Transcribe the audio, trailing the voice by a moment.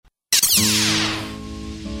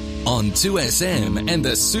on 2SM and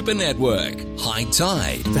the Super Network. High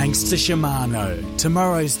Tide. Thanks to Shimano.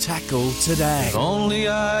 Tomorrow's tackle today. If only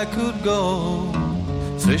I could go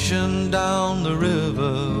fishing down the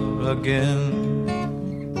river again.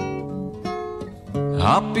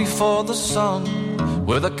 Up before the sun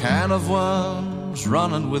with a can of worms,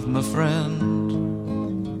 running with my friend.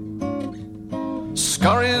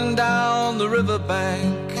 Scurrying down the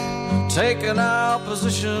riverbank, taking our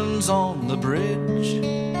positions on the bridge,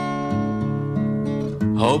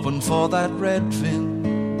 hoping for that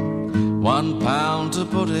redfin, 1 pound to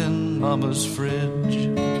put in Mama's fridge.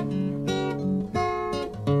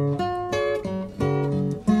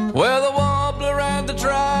 Where the warbler and the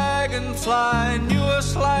dragonfly knew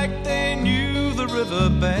us like they knew the river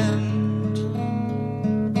bend.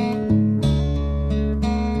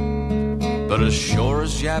 But as sure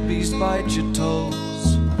as yappies bite your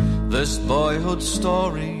toes, this boyhood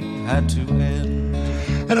story had to end.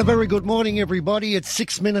 And a very good morning, everybody. It's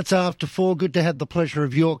 6 minutes after 4. Good to have the pleasure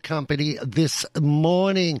of your company this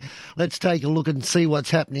morning. Let's take a look and see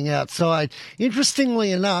what's happening outside.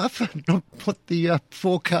 Interestingly enough, what the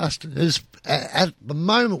forecast is at the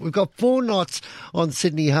moment, we've got 4 knots on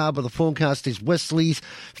Sydney Harbour. The forecast is westerlies,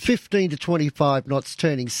 15 to 25 knots,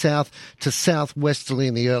 turning south to southwesterly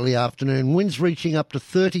in the early afternoon. Winds reaching up to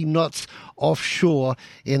 30 knots offshore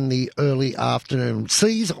in the early afternoon.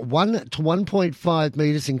 Seas 1 to 1.5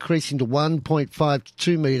 metres, increasing to 1.5 to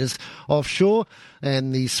 2 metres offshore,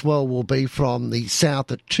 and the swell will be from the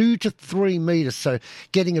south at 2 to 3 metres, so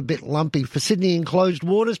getting a bit lumpy. For Sydney enclosed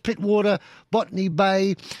waters, Pittwater, Botany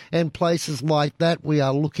Bay and places like that, we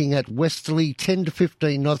are looking at westerly 10 to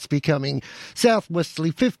 15 knots, becoming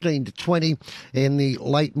southwesterly 15 to 20 in the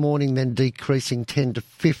late morning, then decreasing 10 to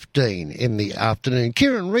 15 in the afternoon.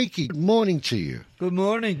 Kieran Reiki, good morning to you. Good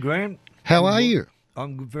morning, Grant. How are you?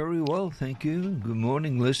 I'm very well, thank you. Good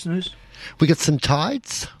morning, listeners. We got some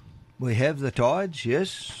tides? We have the tides,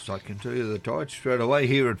 yes. I can tell you the tides straight away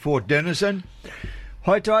here at Fort Denison.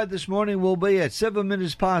 High tide this morning will be at 7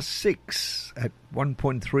 minutes past 6 at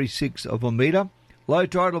 1.36 of a metre. Low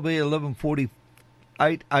tide will be 11:48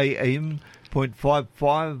 a.m.,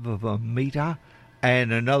 0.55 of a metre.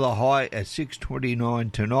 And another high at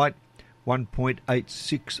 6:29 tonight,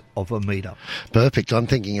 1.86 of a metre. Perfect. I'm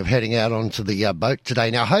thinking of heading out onto the boat today.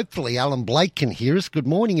 Now, hopefully Alan Blake can hear us. Good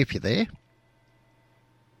morning if you're there.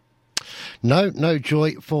 No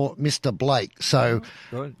joy for Mr. Blake. So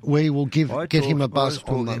we will get him a buzz.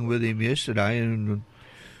 I was talking with him yesterday, and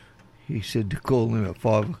he said to call him at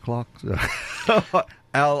 5 o'clock. So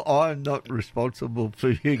Al, I'm not responsible for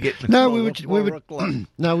you getting a call at 4 o'clock.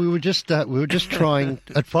 No, we were just trying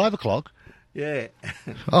at 5 o'clock. Yeah.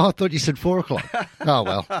 Oh, I thought you said 4 o'clock. Oh,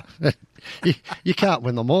 well, you can't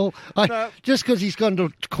win them all. No. Just because he's gone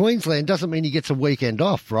to Queensland doesn't mean he gets a weekend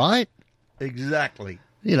off, right? Exactly.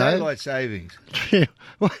 You know, daylight savings.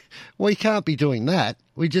 We can't be doing that.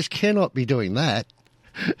 We just cannot be doing that,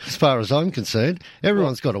 as far as I'm concerned.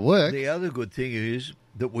 Everyone's got to work. The other good thing is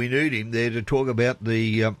that we need him there to talk about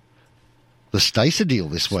the Stacer deal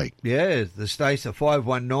this week. Yeah, the Stacer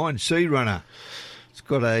 519 Sea Runner. It's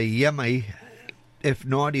got a yummy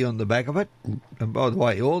F90 on the back of it. And by the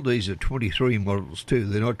way, all these are 23 models too.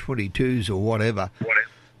 They're not 22s or whatever.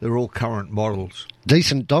 They're all current models.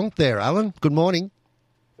 Decent donk there, Alan. Good morning.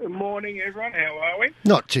 Good morning, everyone. How are we?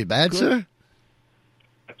 Not too bad, sir.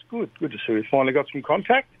 That's good. Good to see we finally got some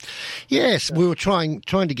contact. Yes, we were trying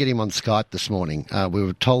to get him on Skype this morning. We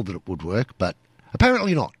were told that it would work, but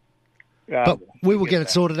apparently not. But we will get it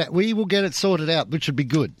sorted out. We will get it sorted out, which would be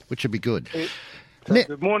good.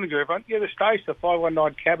 Good morning to everyone. Yeah, the Stacer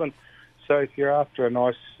 519 cabin. So if you're after a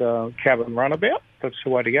nice cabin runabout, that's the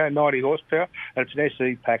way to go. 90 horsepower, and it's an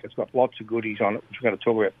SE pack. It's got lots of goodies on it, which we're going to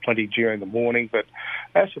talk about plenty during the morning. But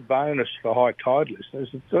as a bonus for high tide listeners,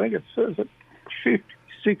 I think it's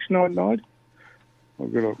 $56.99.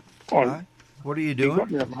 What are you doing?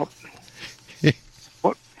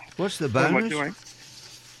 What's the bonus? What am I doing?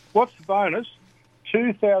 What's the bonus?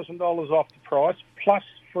 $2,000 off the price plus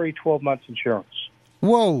free 12 months insurance.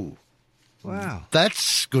 Whoa. Wow.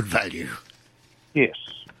 That's good value. Yes.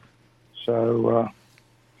 So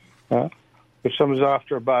if someone's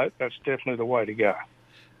after a boat, that's definitely the way to go.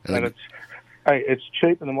 And it's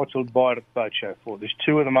cheaper than what you'll buy it at the boat show for. There's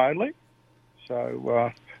 2 of them only.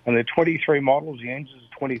 So and they're 23 models. The engine's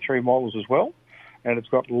 23 models as well. And it's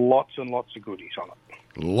got lots and lots of goodies on it.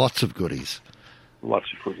 Lots of goodies.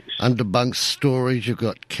 Lots of goodies. Under bunk storage, you've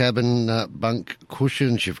got cabin bunk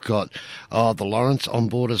cushions. You've got the Lawrence on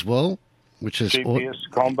board as well. which is GPS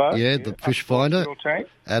combo. Yeah, the fish finder. Little tank.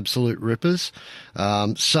 Absolute rippers.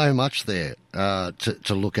 So much there to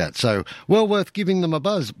look at. So well worth giving them a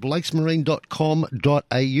buzz. blakesmarine.com.au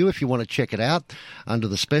if you want to check it out. Under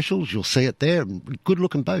the specials, you'll see it there. Good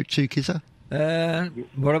looking boat too, Kizza.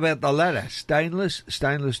 What about the ladder? Stainless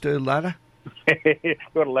steel ladder?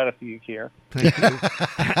 Got a ladder for you, Kieran. Thank you.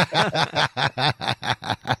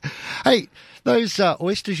 Hey, those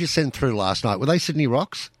oysters you sent through last night, were they Sydney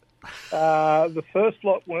Rocks? The first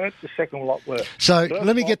lot weren't, the second lot were. So First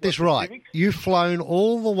let me lot get was this right. Pacific. You've flown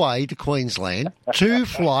all the way to Queensland, 2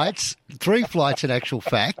 flights, 3 flights in actual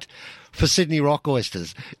fact, for Sydney Rock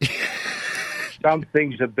oysters. Some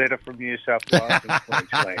things are better from New South Wales than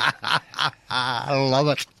Queensland. I love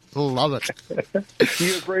it. Love it. Do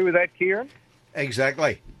you agree with that, Kieran?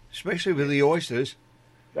 Exactly. Especially with the oysters.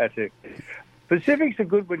 That's it. Pacifics are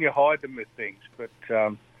good when you hide them with things, but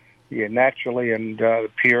naturally, and the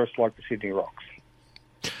purists like the Sydney Rocks.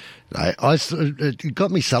 It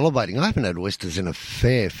got me salivating. I haven't had oysters in a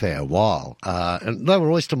fair while. And they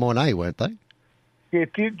were oyster Mornay, weren't they? Yeah,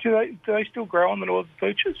 do they still grow on the northern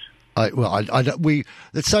beaches?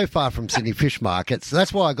 It's so far from Sydney fish markets.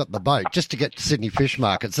 That's why I got the boat, just to get to Sydney fish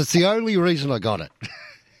markets. That's the only reason I got it.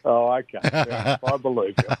 Oh, okay. Yeah, I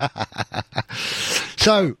believe you.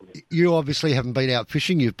 So, you obviously haven't been out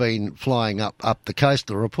fishing. You've been flying up the coast.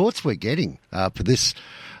 The reports we're getting for this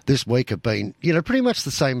week have been, pretty much the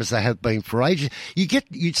same as they have been for ages.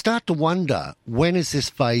 You'd start to wonder, when is this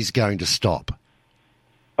phase going to stop?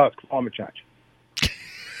 Oh, it's climate change.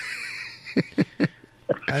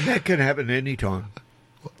 And that can happen any time.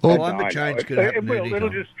 Well, Climate change can happen any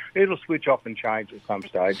time. It'll switch off and change at some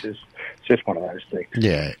stage. It's just one of those things.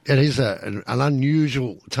 Yeah, it is an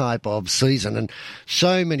unusual type of season, and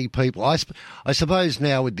so many people. I suppose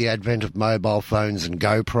now with the advent of mobile phones and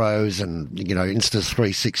GoPros and Insta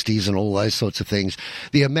 360s and all those sorts of things,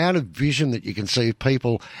 the amount of vision that you can see of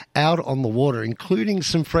people out on the water, including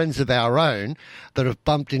some friends of our own that have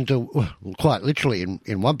bumped into, quite literally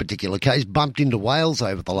in one particular case, bumped into whales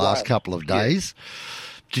over the last couple of days. Yeah.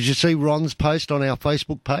 Did you see Ron's post on our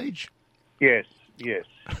Facebook page? Yes.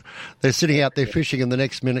 They're sitting out there fishing, and the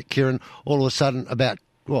next minute, Kieran, all of a sudden, about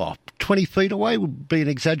 20 feet away, would be an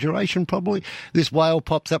exaggeration probably, this whale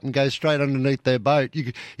pops up and goes straight underneath their boat.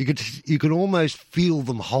 You could almost feel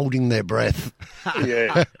them holding their breath.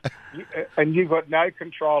 Yeah. And you've got no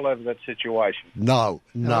control over that situation. No.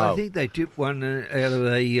 I think they tipped one out of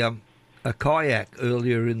a kayak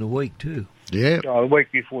earlier in the week too. Yeah. The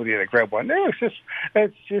week before they grab one. No,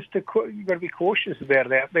 it's just you've got to be cautious about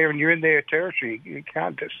it out there, and you're in their territory. You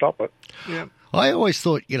can't just stop it. Yeah. I always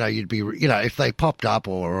thought, you'd be, if they popped up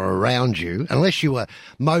or around you, unless you were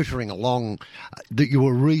motoring along, that you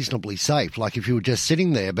were reasonably safe, like if you were just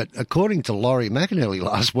sitting there. But according to Laurie McAnally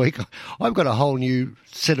last week, I've got a whole new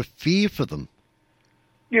set of fear for them.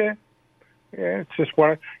 Yeah. Yeah, it's just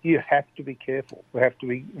you have to be careful. You have to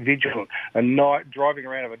be vigilant. Driving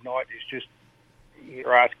around at night is just,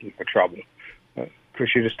 you're asking for trouble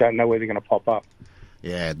because you just don't know where they're going to pop up.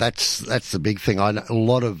 Yeah, that's the big thing. I know a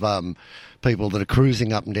lot of people that are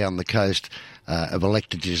cruising up and down the coast have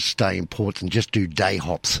elected to just stay in ports and just do day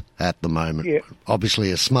hops at the moment. Yeah.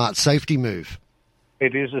 Obviously a smart safety move.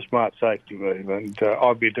 It is a smart safety move, and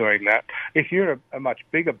I'd be doing that. If you're in a much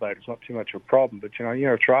bigger boat, it's not too much of a problem, but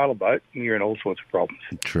you're a trailer boat and you're in all sorts of problems.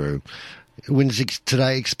 True. Winds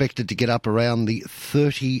today expected to get up around the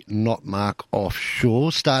 30-knot mark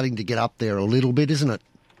offshore, starting to get up there a little bit, isn't it?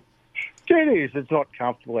 It is. It's not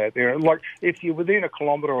comfortable out there. Like, if you're within a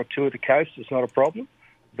kilometre or two of the coast, it's not a problem.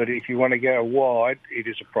 But if you want to go wide, it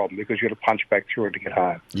is a problem because you've got to punch back through it to get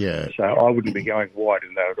home. Yeah. So I wouldn't be going wide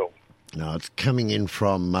in that at all. No, it's coming in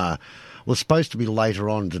from, supposed to be later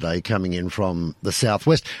on today, coming in from the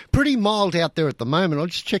southwest. Pretty mild out there at the moment. I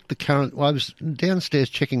just checked the current. Well, I was downstairs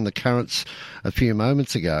checking the currents a few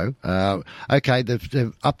moments ago. Okay,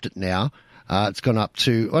 they've upped it now. It's gone up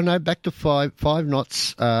to, back to five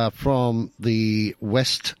knots from the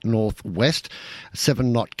west-northwest.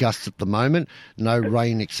 7-knot gusts at the moment. No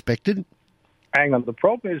rain expected. Hang on, the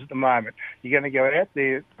problem is at the moment, you're going to go out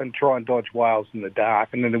there and try and dodge whales in the dark,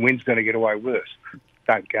 and then the wind's going to get away worse.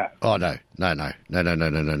 Don't go. Oh, no.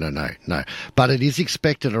 But it is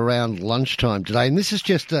expected around lunchtime today, and this is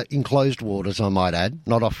just enclosed waters, I might add,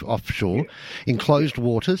 not offshore. Yeah. Enclosed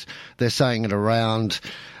waters, they're saying at around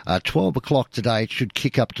 12 o'clock today, it should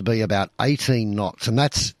kick up to be about 18 knots, and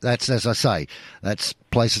that's as I say, that's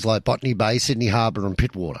places like Botany Bay, Sydney Harbour and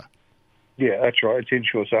Pittwater. Yeah, that's right. It's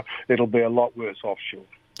inshore, so it'll be a lot worse offshore.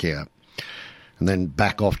 Yeah. and then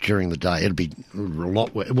back off during the day. It'll be a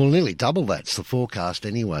lot. We'll nearly double that's the forecast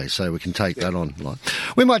anyway, so we can take that on.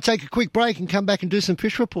 We might take a quick break and come back and do some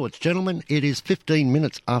fish reports. Gentlemen, it is 15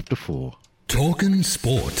 minutes after 4. Talking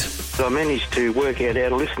sport. So I managed to work out how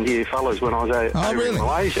to listen to you fellas when I was over in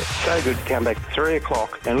Malaysia. So good to come back at 3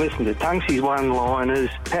 o'clock and listen to Tungsy's one-liners,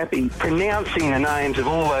 Pappy pronouncing the names of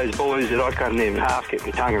all those boys that I couldn't even half get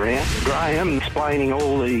my tongue around. Graham explaining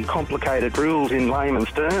all the complicated rules in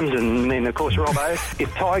layman's terms, and then, of course, Robbo.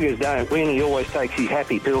 If Tigers don't win, he always takes his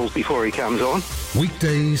happy pills before he comes on.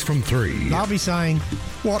 Weekdays from 3. I'll be saying,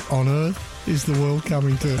 what on earth is the world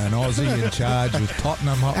coming to? An Aussie in charge with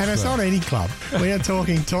Tottenham Hotspur. And it's not any club. We are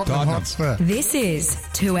talking Tottenham Hotspur. This is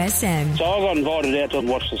 2SM. So I got invited out to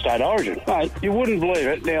watch the State Origin. Mate, you wouldn't believe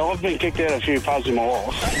it. Now, I've been kicked out of a few pubs in my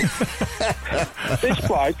life. This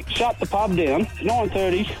bloke shut the pub down at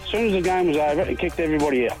 9:30 as soon as the game was over and kicked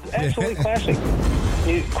everybody out. Absolutely classic.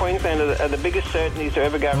 Queensland are the biggest certainties to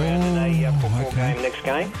ever go around in a football game next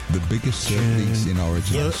game. The biggest certainties in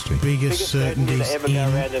Origin history. Biggest certainties to ever go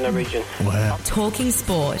around in Origin. Wow. Talking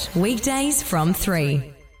sport, weekdays from 3.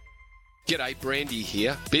 G'day, Brandy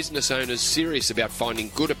here. Business owners serious about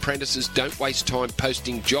finding good apprentices don't waste time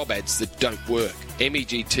posting job ads that don't work.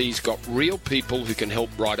 MEGT's got real people who can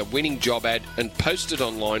help write a winning job ad and post it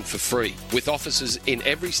online for free. With offices in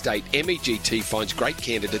every state, MEGT finds great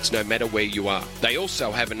candidates no matter where you are. They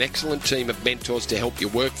also have an excellent team of mentors to help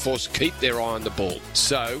your workforce keep their eye on the ball.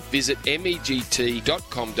 So visit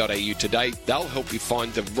MEGT.com.au today. They'll help you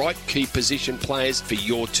find the right key position players for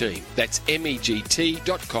your team. That's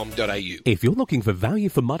MEGT.com.au. If you're looking for value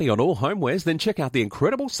for money on all homewares, then check out the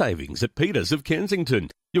incredible savings at Peters of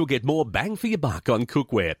Kensington. You'll get more bang for your buck on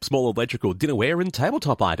cookware, small electrical dinnerware and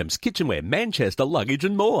tabletop items, kitchenware, Manchester luggage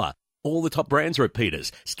and more. All the top brands are at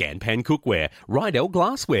Peters. Scanpan cookware, Rydell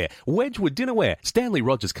glassware, Wedgwood dinnerware, Stanley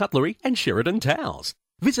Rogers cutlery and Sheridan towels.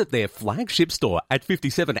 Visit their flagship store at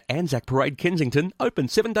 57 Anzac Parade, Kensington, open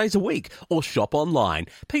 7 days a week, or shop online,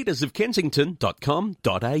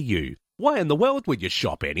 petersofkensington.com.au. Why in the world would you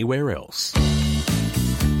shop anywhere else?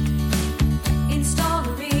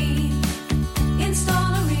 Installery.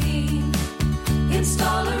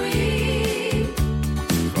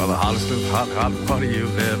 For the hottest of hot water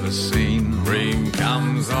you've ever seen. Ream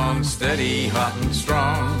comes on steady, hot and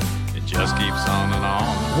strong. It just keeps on and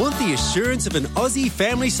on. Want the assurance of an Aussie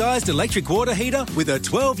family-sized electric water heater with a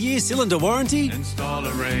 12-year cylinder warranty?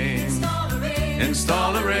 Installery.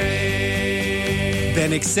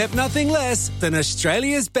 Then accept nothing less than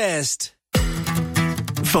Australia's best.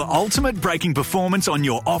 For ultimate braking performance on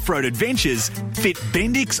your off-road adventures, fit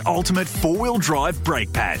Bendix Ultimate 4-wheel drive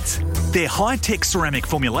brake pads. Their high-tech ceramic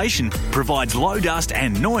formulation provides low dust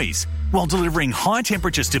and noise while delivering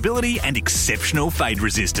high-temperature stability and exceptional fade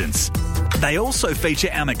resistance. They also feature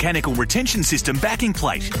our mechanical retention system backing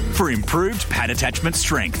plate for improved pad attachment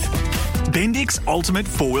strength. Bendix Ultimate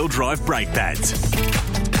 4-wheel drive brake pads.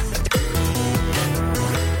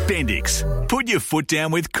 Bendix. Put your foot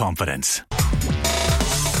down with confidence.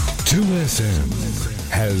 2SM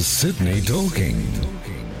has Sydney talking.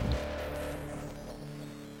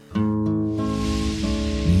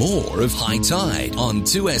 More of High Tide on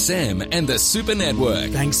 2SM and the Super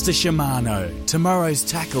Network. Thanks to Shimano. Tomorrow's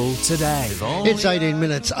tackle today. It's 18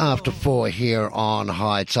 minutes after 4 here on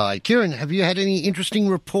High Tide. Kieran, have you had any interesting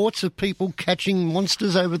reports of people catching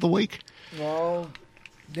monsters over the week? Well,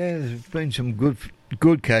 there's been some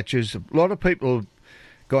good catches. A lot of people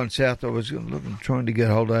gone south. I was trying to get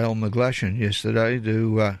hold of Al McGlashan yesterday.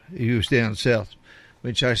 He was down south.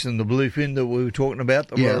 Been chasing the bluefin that we were talking about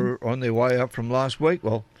that were on their way up from last week.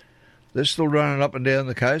 Well, they're still running up and down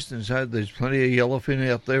the coast, and so there's plenty of yellowfin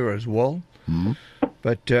out there as well. Mm-hmm.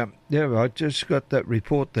 But, I just got that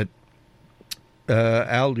report that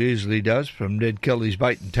Al usually does from Ned Kelly's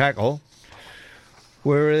Bait and Tackle,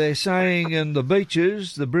 where they're saying in the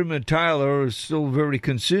beaches, the brim and tailor is still very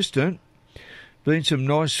consistent. Been some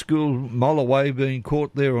nice school mulloway being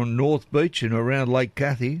caught there on North Beach and around Lake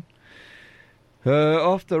Cathy.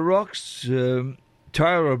 Off the rocks,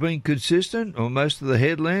 tailor have been consistent on most of the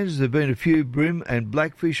headlands. There have been a few brim and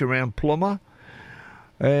blackfish around Plummer.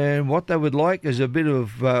 And what they would like is a bit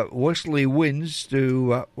of westerly winds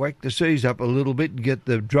to wake the seas up a little bit and get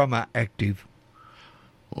the drummer active.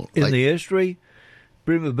 In the estuary,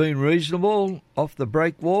 brim have been reasonable off the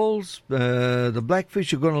breakwalls. The blackfish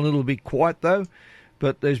have gone a little bit quiet though,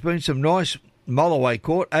 but there's been some nice mulloway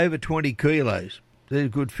caught, over 20 kilos. They're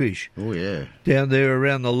good fish. Oh, yeah. Down there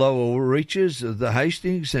around the lower reaches of the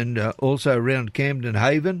Hastings and also around Camden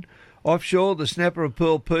Haven. Offshore, the snapper and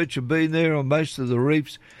pearl perch have been there on most of the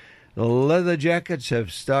reefs. The leather jackets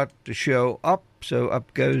have started to show up, so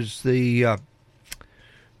up goes the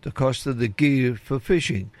the cost of the gear for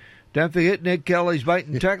fishing. Don't forget Ned Kelly's Bait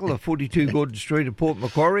and Tackle at 42 Gordon Street at Port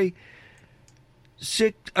Macquarie.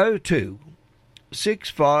 602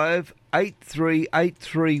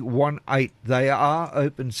 65838318. They are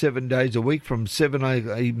open 7 days a week from 7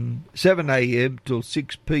 a.m. till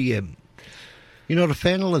 6 p.m. You're not a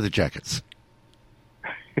fan of leather jackets?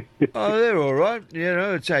 Oh, they're all right. You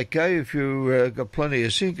know, it's okay if you've got plenty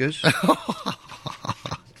of sinkers.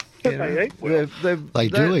 You know, They eat well. They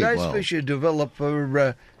do eat those well. fish are developed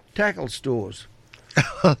for tackle stores.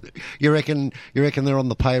 You reckon they're on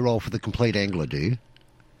the payroll for the Complete Angler, do you?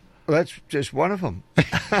 Well, that's just one of them.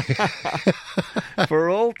 For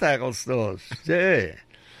all tackle stores. Yeah.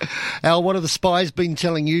 Al, what have the spies been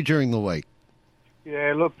telling you during the week?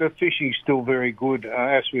 Yeah, look, the fishing's still very good.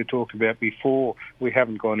 As we were talking about before, we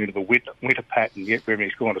haven't gone into the winter pattern yet where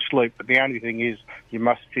everything's gone to sleep. But the only thing is you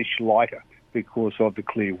must fish lighter because of the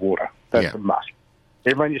clear water. That's a must.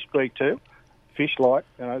 Everyone you speak to, fish light,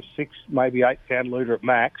 6, maybe 8 pound litre at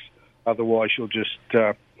max. Otherwise, you'll just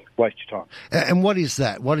waste your time. And what is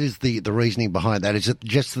that? What is the reasoning behind that? Is it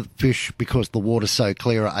just that fish, because the water's so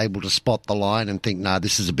clear, are able to spot the line and think, nah,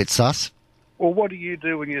 this is a bit sus? Well, what do you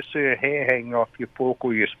do when you see a hair hanging off your fork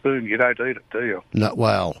or your spoon? You don't eat it, do you? No,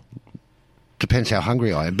 well, depends how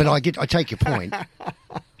hungry I am. But I take your point.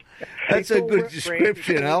 That's a good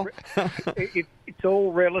description, Al. It's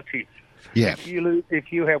all relative. Yeah.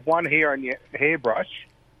 If you have one hair on your hairbrush,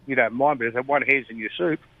 you don't mind, but if one hair's in your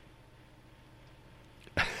soup.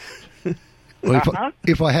 Well,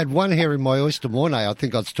 if I had one hair in my oyster mornay, I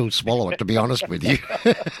think I'd still swallow it, to be honest with you.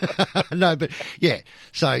 No, but yeah.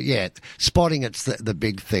 So, yeah, spotting it's the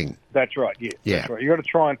big thing. That's right, yeah. That's right. You've got to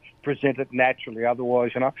try and present it naturally.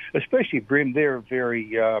 Otherwise, especially bream, they're a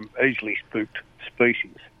very easily spooked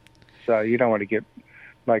species. So you don't want to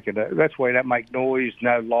make it. That's why you don't make noise,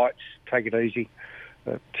 no lights, take it easy.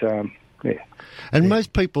 But, yeah. And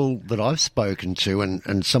most people that I've spoken to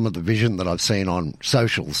and some of the vision that I've seen on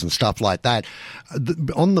socials and stuff like that,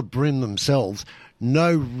 on the bream themselves,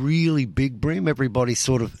 no really big bream. Everybody's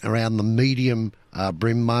sort of around the medium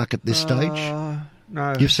bream mark at this stage.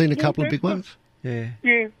 No. You've seen a couple of big ones? Yeah.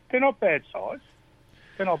 Yeah, they're not bad size.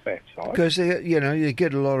 Because, you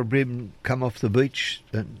get a lot of bream come off the beach,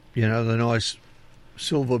 and, the nice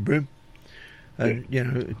silver bream.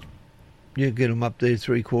 And, you get them up there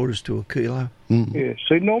 3/4 to a kilo. Mm. Yeah,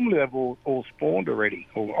 so normally they've all spawned already,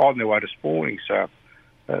 or on their way to spawning, so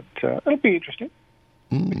it'll be interesting.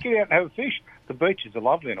 Mm. Get out and have a fish. The beaches are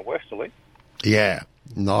lovely in a westerly. Yeah,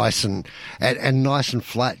 nice and nice and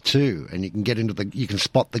flat too, and you can get you can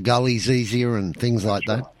spot the gullies easier and things like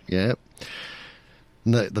that. Right. Yeah.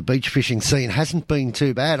 The beach fishing scene hasn't been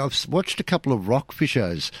too bad. I've watched a couple of rock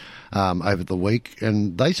fishers over the week,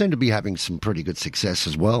 and they seem to be having some pretty good success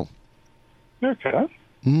as well. Okay.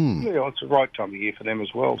 Mm. Yeah, it's the right time of year for them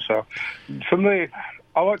as well. So, for me,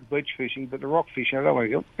 I like beach fishing, but the rock fishing, I don't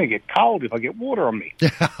want to get cold if I get water on me.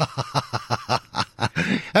 The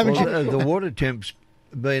water temp's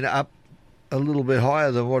been up a little bit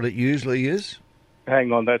higher than what it usually is.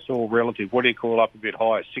 Hang on, that's all relative. What do you call up a bit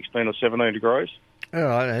higher, 16 or 17 degrees? Oh,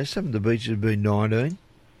 I know. Some of the beaches have been 19.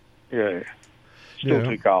 Yeah. Still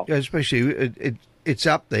too cold. Yeah, especially it's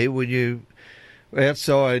up there when you...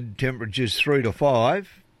 Outside temperature's 3 to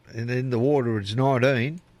 5, and in the water it's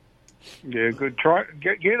 19. Yeah, good. Try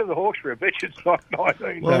get to the Hawkesbury. I bet you it's not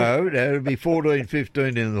 19. No, it'd be 14,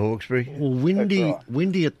 15 in the Hawkesbury. Well,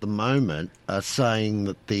 windy at the moment are saying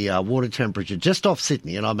that the water temperature just off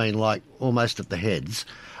Sydney, and I mean like almost at the heads,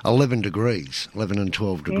 11 degrees, 11 and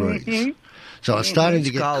 12 degrees. Mm-hmm. So it's starting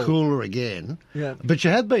to get cold. Cooler again. Yeah. But you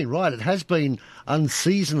have been right. It has been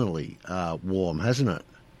unseasonally warm, hasn't it?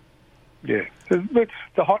 Yeah. The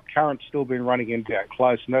hot current's still been running in down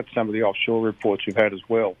close, and that's some of the offshore reports we've had as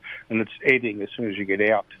well. And it's eddying as soon as you get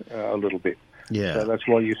out a little bit. Yeah. So that's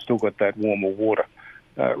why you've still got that warmer water,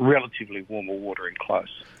 relatively warmer water in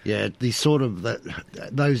close. Yeah,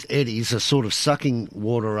 those eddies are sort of sucking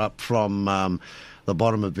water up from the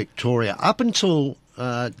bottom of Victoria up until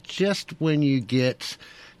just when you get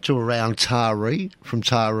to around Taree. From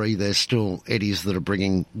Taree, there's still eddies that are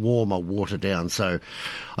bringing warmer water down. So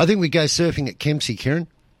I think we go surfing at Kempsey, Kieran.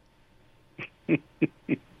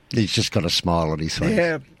 He's just got a smile on his face.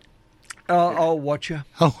 Yeah. I'll watch you.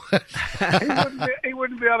 Oh. he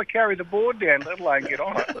wouldn't be able to carry the board down, let alone get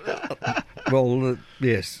on it. Well,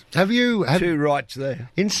 yes. Have you... Two rights there.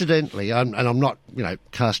 Incidentally, and I'm not,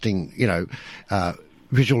 casting,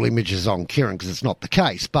 visual images on Kieran because it's not the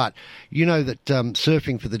case, but you know that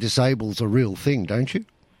surfing for the disabled is a real thing, don't you?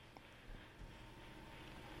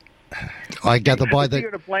 I gather by He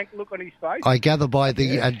had a blank look on his face. I gather by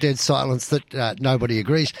the dead silence that nobody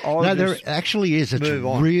agrees. No, there actually is. It's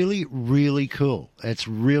really, really cool. It's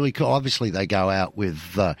really cool. Obviously, they go out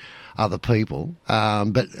with other people,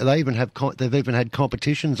 but they've even had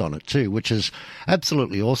competitions on it too, which is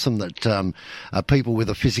absolutely awesome. That people with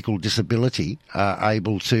a physical disability are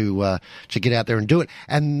able to get out there and do it,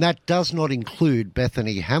 and that does not include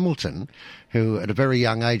Bethany Hamilton, who at a very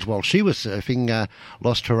young age, while she was surfing,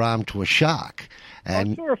 lost her arm to a shark.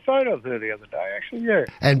 And I saw a photo of her the other day, actually, yeah.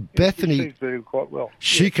 And Bethany, she seems to do quite well.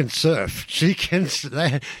 She can surf.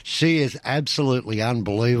 She is absolutely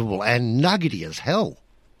unbelievable and nuggety as hell.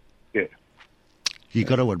 Yeah. You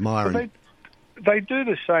got to admire her. They do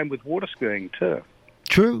the same with water skiing too.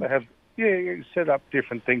 True. They have set up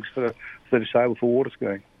different things for the disabled for water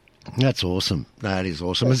skiing. That's awesome. That is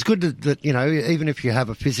awesome. It's good that, even if you have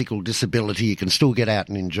a physical disability, you can still get out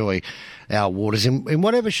and enjoy our waters in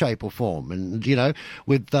whatever shape or form. And,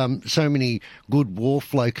 with so many good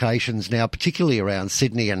wharf locations now, particularly around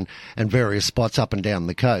Sydney and various spots up and down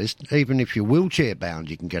the coast, even if you're wheelchair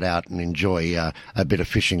bound, you can get out and enjoy a bit of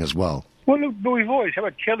fishing as well. Well, look, we've always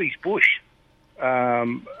had Kelly's Bush.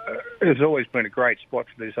 Has always been a great spot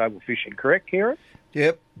for disabled fishing, correct, Kieran?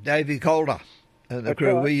 Yep, Davey Calder. And the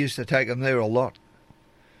crew, we used to take them there a lot.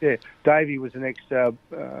 Yeah, Davey was an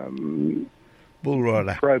bull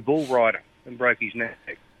rider. Pro bull rider and broke his neck.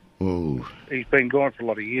 Ooh. He's been gone for a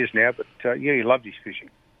lot of years now, but he loved his fishing.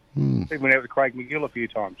 He went out with Craig McGill a few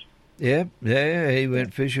times. Yeah, he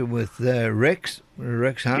went fishing with Rex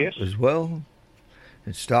Hunt as well,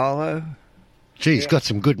 and Starlo. Gee, he's got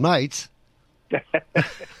some good mates.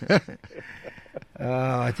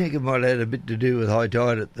 I think it might have had a bit to do with high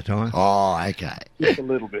tide at the time. Oh, okay. Just a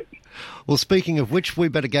little bit. Well, speaking of which, we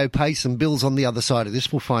better go pay some bills on the other side of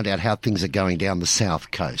this. We'll find out how things are going down the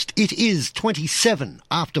south coast. It is 27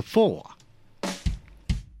 after 4.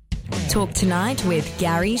 Talk tonight with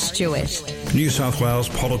Gary Stewart. New South Wales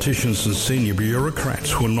politicians and senior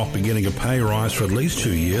bureaucrats will not be getting a pay rise for at least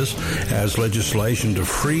 2 years as legislation to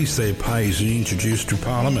freeze their pay is introduced to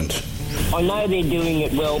Parliament. I know they're doing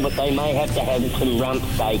it well, but they may have to have some rump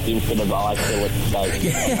steak instead of isolate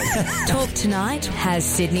steak. Talk Tonight has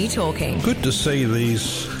Sydney talking. Good to see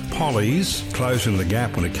these pollies closing the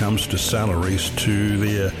gap when it comes to salaries to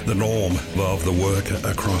the norm of the work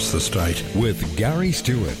across the state. With Gary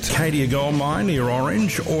Stewart. Cadia Gold Mine near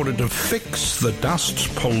Orange ordered to fix the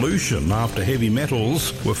dust pollution after heavy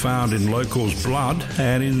metals were found in locals' blood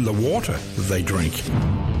and in the water they drink.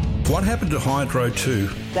 What happened to Hydro 2?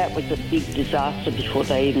 That was a big disaster before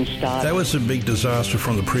they even started. That was a big disaster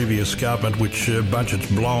from the previous government, which budget's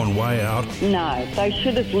blown way out. No, they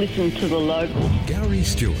should have listened to the locals. Gary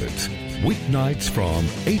Stewart, weeknights from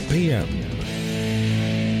 8 p.m.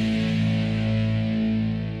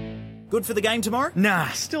 Good for the game tomorrow? Nah,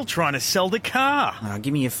 still trying to sell the car.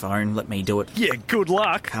 Give me your phone, let me do it. Yeah, good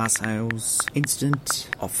luck. Car sales, instant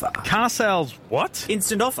offer. Car sales what?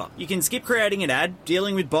 Instant offer. You can skip creating an ad,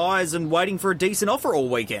 dealing with buyers and waiting for a decent offer all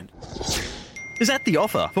weekend. Is that the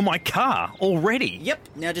offer for my car already? Yep.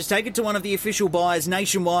 Now just take it to one of the official buyers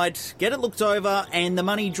nationwide, get it looked over, and the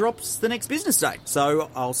money drops the next business day. So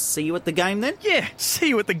I'll see you at the game then? Yeah, see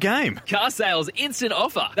you at the game. Car sales instant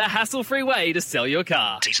offer. The hassle-free way to sell your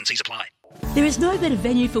car. T's and C's apply. There is no better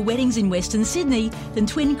venue for weddings in Western Sydney than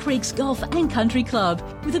Twin Creeks Golf and Country Club.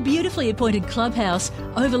 With a beautifully appointed clubhouse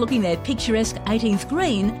overlooking their picturesque 18th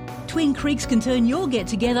green, Twin Creeks can turn your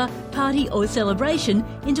get-together, party or celebration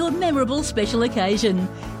into a memorable special occasion.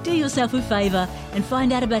 Do yourself a favour and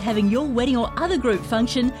find out about having your wedding or other group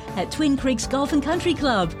function at Twin Creeks Golf and Country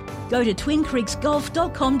Club. Go to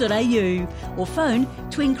twincreeksgolf.com.au or phone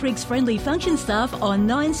Twin Creeks friendly function staff on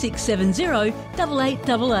 9670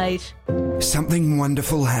 8888. Something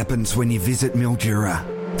wonderful happens when you visit Mildura.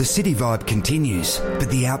 The city vibe continues, but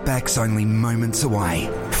the outback's only moments away.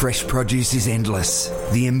 Fresh produce is endless,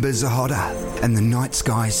 the embers are hotter, and the night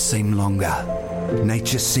skies seem longer.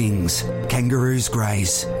 Nature sings, kangaroos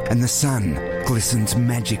graze, and the sun glistens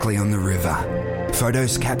magically on the river.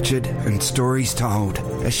 Photos captured and stories told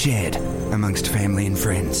are shared amongst family and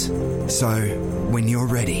friends. So, when you're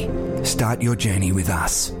ready, start your journey with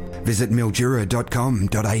us. Visit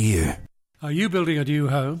mildura.com.au. Are you building a new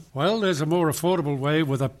home? Well, there's a more affordable way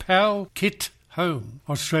with a PAL Kit Home,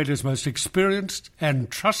 Australia's most experienced and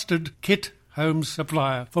trusted kit home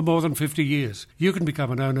supplier for more than 50 years. You can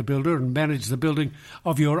become an owner-builder and manage the building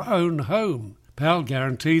of your own home. PAL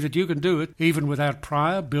guarantee that you can do it even without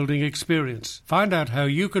prior building experience. Find out how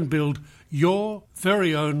you can build your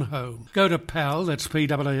very own home. Go to PAL, that's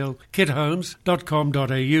PAL,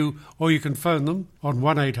 kithomes.com.au, or you can phone them on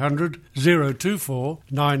 1800 024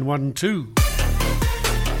 912.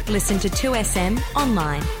 Listen to 2SM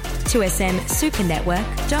online.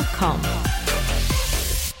 2smsupernetwork.com.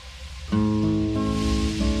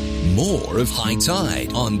 More of High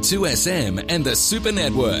Tide on 2SM and the Super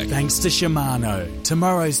Network. Thanks to Shimano.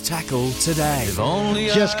 Tomorrow's tackle today.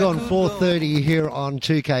 Just gone 4:30 here on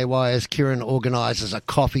 2KY as Kieran organises a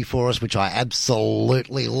coffee for us, which I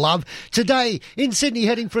absolutely love. Today in Sydney,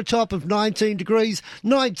 heading for a top of 19 degrees,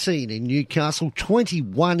 19 in Newcastle,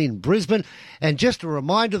 21 in Brisbane. And just a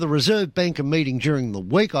reminder, the Reserve Bank are meeting during the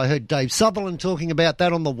week. I heard Dave Sutherland talking about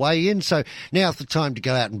that on the way in. So now's the time to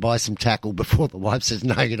go out and buy some tackle before the wife says,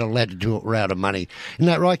 no, you're not allowed to do it, we're out of money. Isn't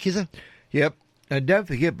that right, Kizza? Yep. And don't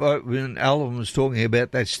forget, when Alan was talking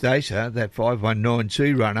about that Stacer, that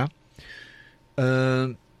 519C runner,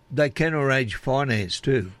 they can arrange finance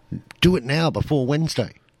too. Do it now before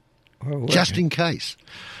Wednesday, just in case.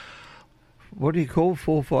 What do you call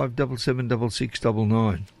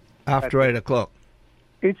 45776699 after 8 o'clock?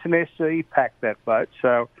 It's an SE pack, that boat,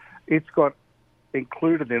 so it's got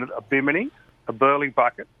included in it a bimini, a burley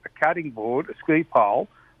bucket, a cutting board, a ski pole,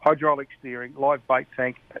 hydraulic steering, live bait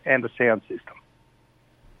tank, and a sound system.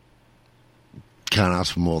 Can't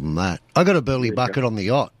ask for more than that. I got a burley bucket on the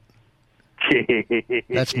yacht.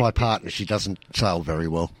 That's my partner. She doesn't sail very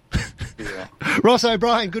well. Yeah. Ross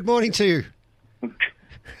O'Brien, good morning to you.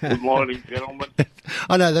 Good morning, gentlemen.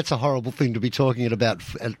 I know that's a horrible thing to be talking about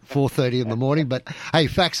at 4:30 in the morning, but hey,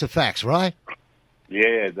 facts are facts, right?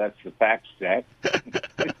 Yeah, that's the facts, Jack.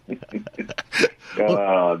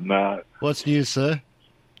 Oh, no. What's new, sir?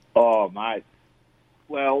 Oh, mate.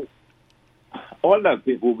 Well, I don't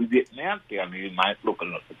think we'll be getting out down here, mate,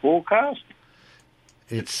 looking at the forecast.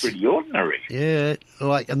 It's pretty ordinary. Yeah,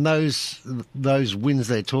 and those winds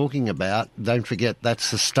they're talking about, don't forget, that's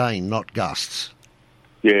sustained, not gusts.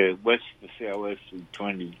 Yeah, west to southwest in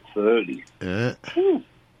 2030. Yeah.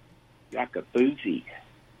 Yucca boozy.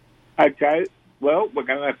 Okay, well, we're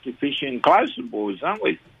going to have to fish in closer, boys, aren't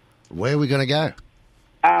we? Where are we going to go?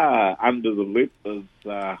 Under the lip of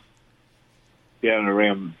down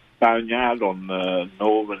around Boneyard on the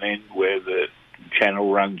northern end where the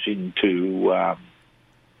channel runs into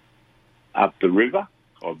up the river.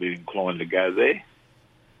 I'd be inclined to go there.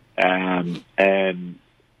 And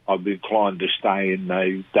I'd be inclined to stay in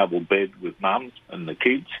a double bed with Mum and the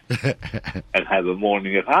kids and have a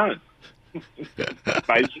morning at home,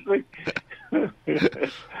 basically.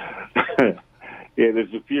 Yeah,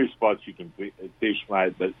 there's a few spots you can fish,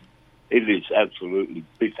 mate, but it is absolutely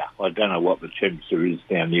bitter. I don't know what the temperature is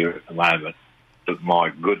down here at the moment, but my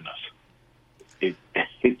goodness. It's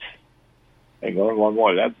hang on, I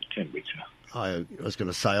might have the temperature. I was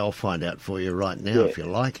going to say, I'll find out for you right now if you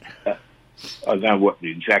like. I don't know what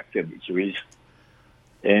the exact temperature is.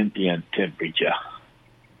 Ambient temperature.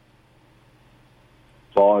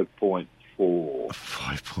 5.4.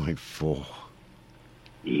 5.4.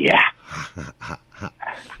 Yeah.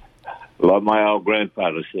 Like my old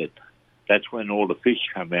grandfather said, that's when all the fish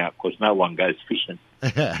come out because no one goes fishing.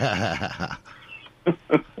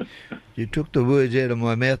 You took the words out of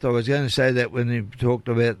my mouth. I was going to say that when you talked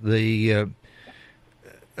about the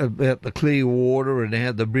clear water and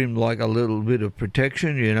how the brim like a little bit of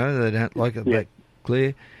protection, you know, they don't like it that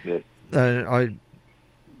clear. Yeah.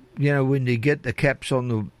 When you get the caps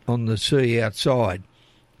on the sea outside,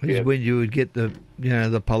 is when you would get the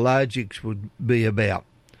pelagics would be about.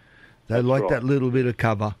 They like that little bit of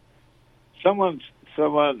cover. Someone,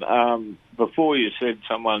 before you said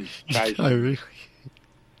someone's chasing. Oh, really?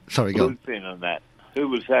 Sorry, go on. Bluefin and that. Who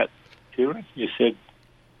was that, Kieran? You said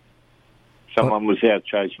someone was out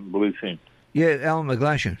chasing bluefin. Yeah, Alan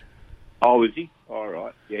McGlashan. Oh, is he? All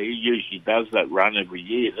right. Yeah, he usually does that run every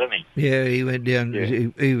year, doesn't he? Yeah, he went down. Yeah.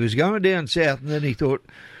 He was going down south, and then he thought,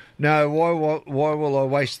 no, why will I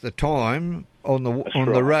waste the time on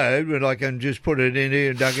the road when I can just put it in here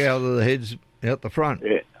and dug out of the heads out the front?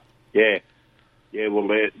 Yeah. Well,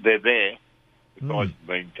 they're there. The guys have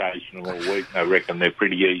been chasing them all week. I reckon they're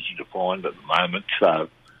pretty easy to find at the moment. So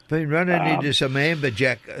been running into some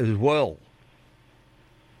amberjack as well.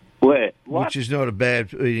 Where? What? Which is not a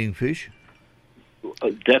bad eating fish.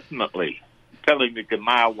 Definitely. Tell him you can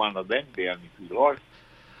mail one of them down if you like.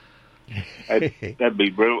 That'd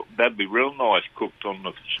be real nice cooked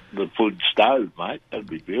on the food stove, mate. That'd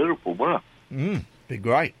be beautiful, wouldn't it? Be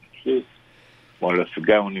great. Yes. Might have to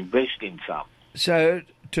go and invest in some. So,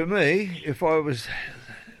 to me, if I was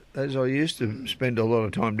as I used to spend a lot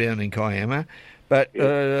of time down in Kiama. But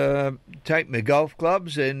take my golf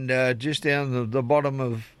clubs and just down the bottom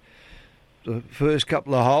of the first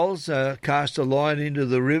couple of holes, cast a line into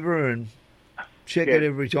the river and check it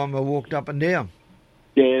every time I walked up and down.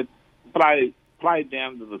 Yeah, play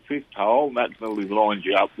down to the fifth hole, and that really lines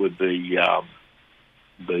you up with the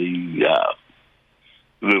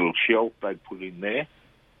little shelf they put in there.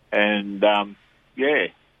 And, and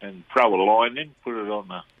throw a line in, put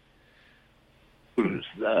a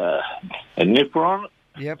nipper on it.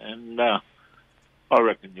 Yep. And I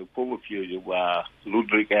reckon you'll pull a few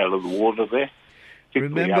Ludwig out of the water there.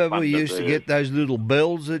 Remember we used to get those little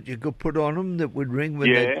bells that you could put on them that would ring when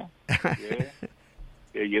Yeah,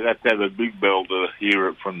 you'd have to have a big bell to hear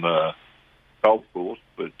it from the golf course.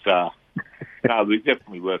 But, no, we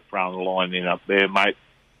definitely worth throwing a line in up there, mate.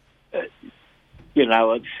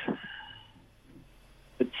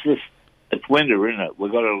 It's winter, isn't it? We've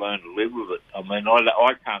got to learn to live with it. I mean,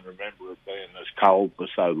 I can't remember it being this cold for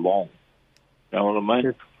so long. You know what I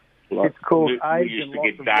mean? It's called we age used and to loss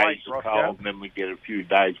get of days weight, of Roscoe. cold, and then we get a few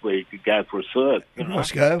days where you could go for a surf. You know?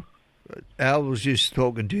 Roscoe, Al was just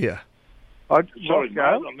talking to you. Sorry, mate,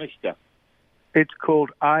 I missed you. It's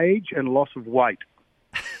called age and loss of weight.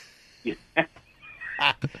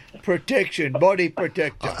 Protection, body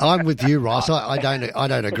protection. I'm with you, Ross. I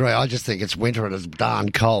don't agree. I just think it's winter and it's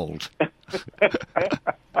darn cold.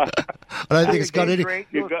 I don't think it's got any.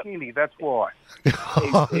 You're skinny, that's why.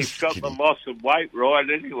 He's got the loss of weight right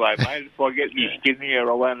anyway, mate. If I get me skinnier,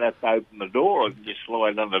 I won't have to open the door. I can just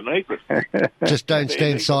slide underneath it. Just don't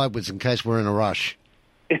stand sideways in case we're in a rush.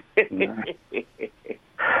 Hey, listen,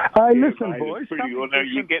 mate, boys. it's pretty ordinary.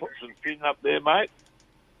 You getting some fin up there, mate?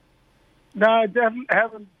 No, I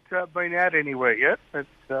haven't been out anywhere yet. It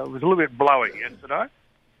was a little bit blowy yesterday.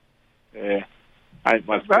 Yeah. Ain't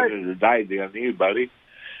much better today than you, buddy.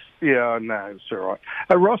 Yeah, no, it's all right.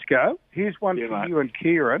 Roscoe, here's one for you and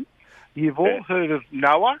Kieran. You've all heard of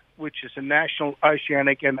NOAA, which is the National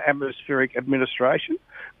Oceanic and Atmospheric Administration,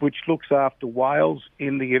 which looks after whales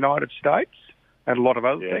in the United States and a lot of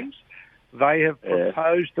other things. They have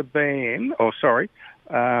proposed a ban, a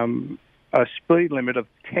speed limit of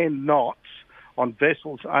 10 knots on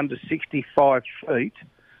vessels under 65 feet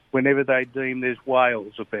whenever they deem there's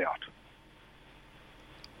whales about.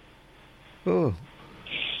 Oh,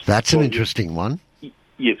 that's an interesting one. It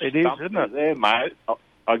is, isn't it? There, mate.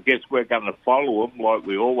 I guess we're going to follow them like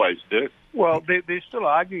we always do. Well, they're still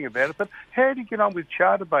arguing about it, but how do you get on with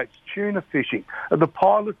charter boats, tuna fishing, the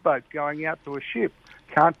pilot boat going out to a ship?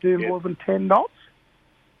 Can't do more than 10 knots?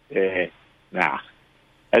 Yeah, nah.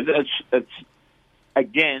 It's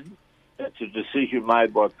again, it's a decision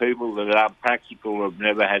made by people that are practical or have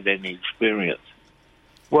never had any experience.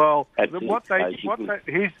 Well,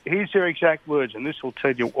 here's their exact words, and this will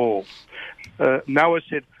tell you all. NOAA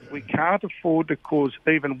said, we can't afford to cause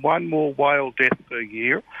even one more whale death per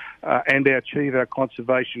year and achieve our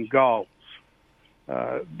conservation goals.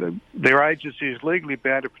 Their agency is legally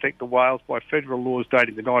bound to protect the whales by federal laws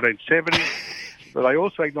dating the 1970s, but they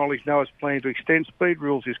also acknowledge NOAA's plan to extend speed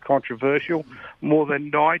rules is controversial. More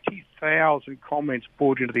than 90,000 comments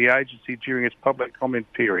poured into the agency during its public comment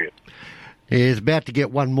period. He's about to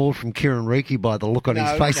get one more from Kieran Reiki by the look on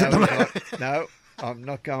his face at the moment. No, I'm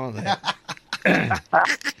not going there.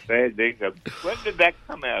 Fair dinkum. When did that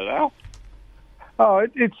come out, Al? Oh,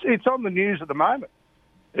 it's on the news at the moment.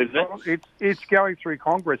 Is it? It's going through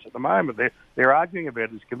Congress at the moment. They're arguing about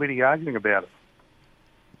it. There's a committee arguing about it.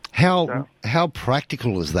 How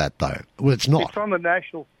practical is that, though? Well, it's not. It's on the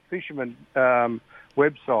National Fisherman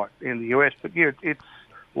website in the US, but it's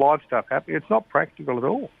live stuff happening. It's not practical at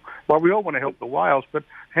all. Well, we all want to help the whales, but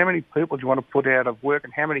how many people do you want to put out of work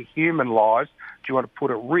and how many human lives do you want to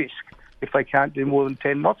put at risk if they can't do more than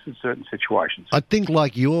 10 knots in certain situations? I think,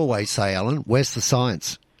 like you always say, Alan, where's the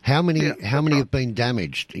science? How many have been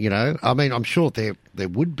damaged? You know, I mean, I'm sure there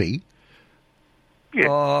would be. Yeah.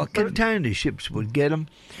 Oh, container ships would get them.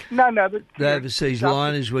 No. The overseas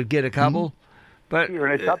liners would get a couple, but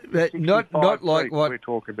it's up to not like what we're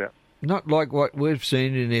talking about. Not like what we've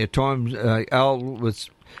seen in our times. Al was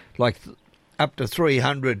like up to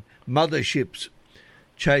 300 motherships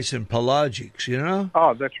chasing pelagics. You know.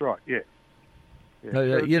 Oh, that's right. Yeah.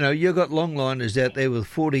 You know, you've got longliners out there with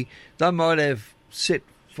 40. They might have set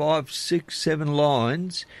 5, 6, 7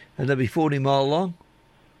 lines, and they'll be 40 mile long.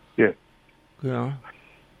 Yeah. You know.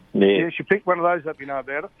 Yeah, if you pick one of those up, you know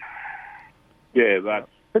about it. Yeah, but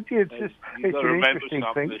it's just it's an interesting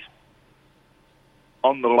thing.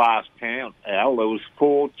 On the last count, Al, there was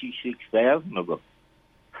 46,000 of them.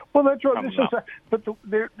 Well, that's right. But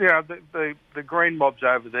the green mobs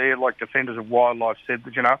over there, like Defenders of Wildlife said,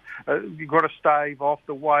 that you've got to stave off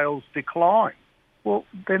the whales' decline. Well,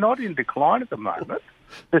 they're not in decline at the moment.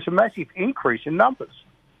 There's a massive increase in numbers.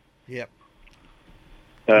 Yep.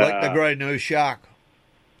 Like the grey nose shark.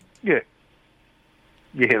 Yeah.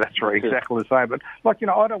 Yeah, that's right. Exactly the same. But,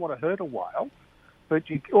 I don't want to hurt a whale, but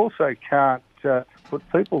you also can't put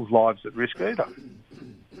people's lives at risk either.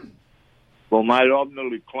 Well, mate, I've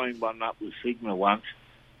nearly cleaned one up with Sigma once.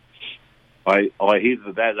 I hit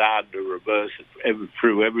it that hard to reverse it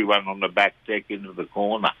through everyone on the back deck into the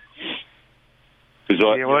corner. Because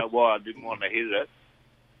you know why I didn't want to hit it?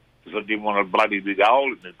 Because I didn't want a bloody big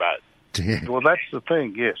hole in the boat. Yeah. Well, that's the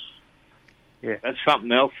thing, yes. Yeah. That's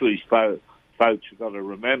something else these folks have got to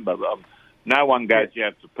remember. No one goes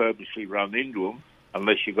out to purposely run into them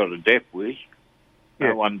unless you've got a death wish.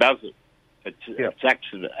 No one does it. It's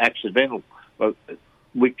accidental. But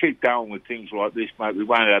we keep going with things like this, mate. We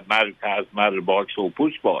won't have motor cars, motorbikes, or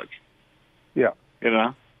push bikes. Yeah.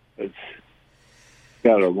 It's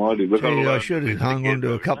God almighty. I should have hung on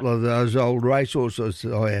to a couple of those old racehorses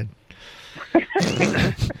that I had.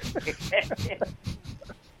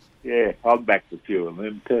 Yeah, I've backed a few of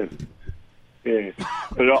them too. Yeah,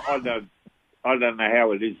 but I don't know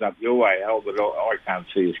how it is up your way, Al, but I can't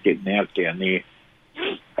see us getting out down there.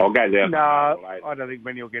 I'll go down. No, I don't think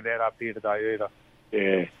many will get out up here today either.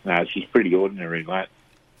 Yeah, no, she's pretty ordinary, mate.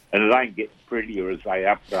 And it ain't getting prettier as they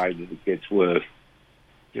upgrade it. It gets worse.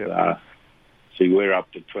 Yeah. See, we're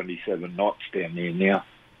up to 27 knots down there now.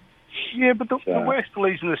 Yeah, but the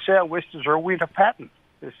westerlies and the southwesters are a winter pattern.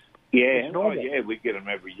 We get them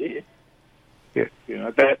every year. Yeah,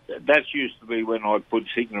 that used to be when I put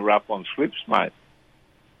Sigma up on slips, mate.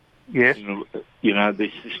 Yes.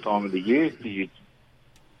 This time of the year,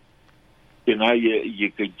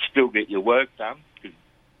 you could still get your work done,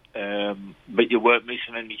 but you weren't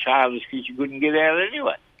missing any charters because you couldn't get out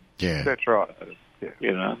anyway. Yeah, that's right.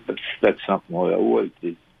 Yeah. That's something I always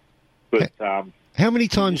did. But how many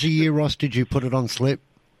times a year, Ross, did you put it on slip?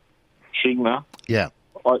 Sigma. Yeah.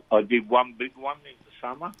 I did one big one in the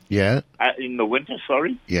summer. Yeah. In the winter,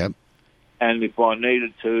 sorry. Yeah. And if I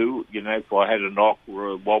needed to, if I had a knock or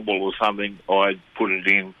a wobble or something, I'd put it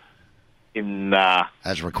in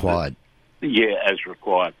as required. As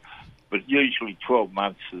required. But usually 12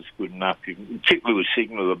 months is good enough. Particularly with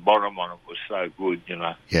Sigma, the bottom on it was so good,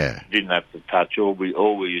 Yeah. Didn't have to touch. All we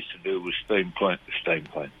used to do was steam clean.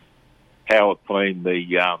 How clean the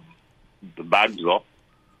bugs off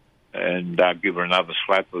and give her another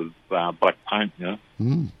slap of black paint,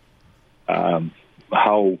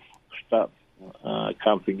 whole stuff. I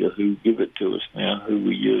can't think of who give it to us now, who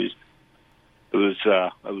we used. It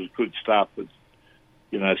was good stuff, but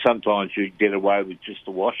sometimes you get away with just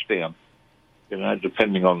a wash down,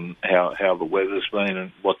 depending on how the weather's been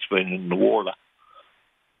and what's been in the water.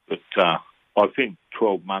 But I think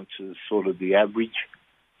 12 months is sort of the average.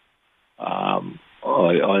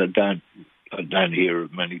 I don't hear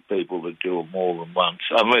of many people that do it more than once,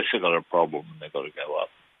 unless they've got a problem and they've got to go up.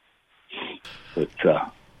 But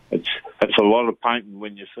it's a lot of painting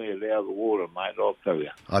when you see it out of the water, mate, I'll tell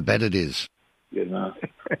you. I bet it is. The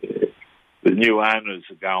new owners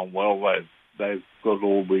are going well. They've got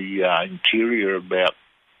all the interior about.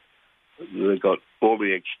 They've got all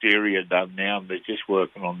the exterior done now, and they're just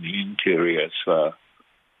working on the interior. So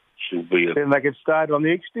she'll be. Then they can start on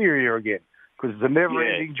the exterior again, because it's a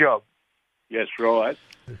never-ending job. That's right.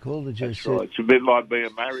 That's right. It's a bit like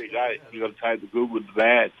being married, eh? You've got to take the good with the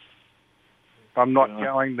bad. I'm not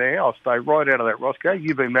going there. I'll stay right out of that, Roscoe.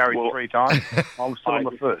 You've been married 3 times. I'm still on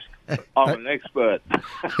the first. I'm an expert.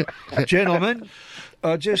 Gentlemen,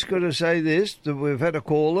 I just got to say this, that we've had a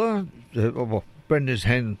caller. Brenda's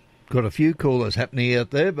got a few callers happening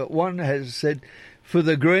out there, but one has said, for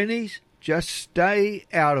the greenies, just stay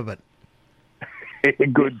out of it.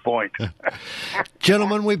 Good point.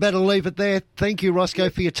 Gentlemen, we better leave it there. Thank you, Roscoe,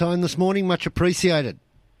 for your time this morning. Much appreciated.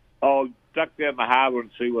 I'll duck down the harbour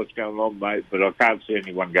and see what's going on, mate, but I can't see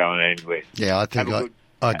anyone going anywhere. Yeah, I think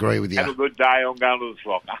I agree with you. Have a good day. I'm going to the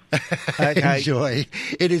Slocker. Okay. Enjoy.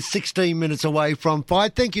 It is 16 minutes away from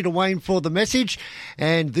 5. Thank you to Wayne for the message.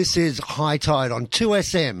 And this is High Tide on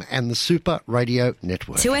 2SM and the Super Radio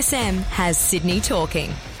Network. 2SM has Sydney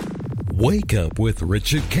talking. Wake up with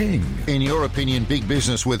Richard King. In your opinion, big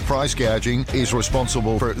business with price gouging is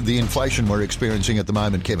responsible for the inflation we're experiencing at the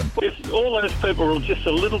moment, Kevin? If all those people were just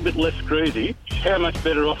a little bit less greedy, how much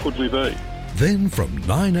better off would we be? Then from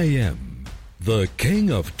 9 a.m, the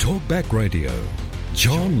king of talkback radio,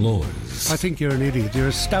 John Laws. I think you're an idiot. You're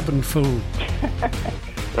a stubborn fool.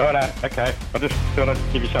 Righto, okay. I just thought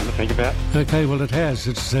I'd give you something to think about. Okay, well, it has.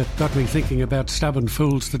 It's got me thinking about stubborn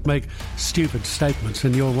fools that make stupid statements,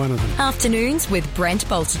 and you're one of them. Afternoons with Brent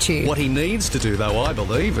Bultitude. What he needs to do, though, I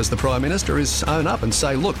believe, as the Prime Minister, is own up and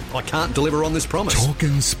say, look, I can't deliver on this promise.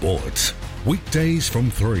 Talking sports. Weekdays from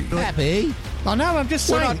 3. Happy? I know, I'm just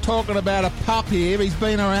saying. We're not talking about a pup here. He's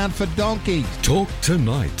been around for donkeys. Talk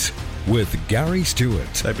tonight with Gary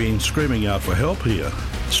Stewart. They've been screaming out for help here.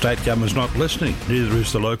 State government's not listening. Neither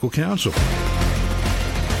is the local council.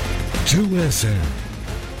 2SM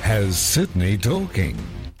has Sydney talking.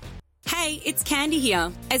 Hey, it's Candy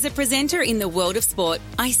here. As a presenter in the world of sport,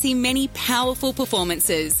 I see many powerful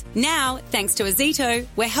performances. Now, thanks to Azito,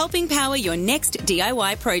 we're helping power your next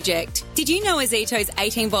DIY project. Did you know Azito's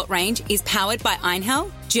 18-volt range is powered by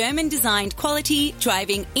Einhell? German-designed quality,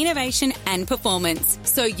 driving, innovation and performance.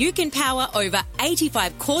 So you can power over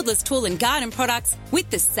 85 cordless tool and garden products with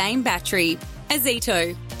the same battery.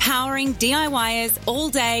 Azito, powering DIYers all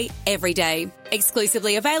day, every day.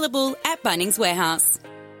 Exclusively available at Bunnings Warehouse.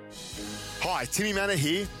 Hi, Timmy Manor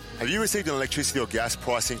here. Have you received an electricity or gas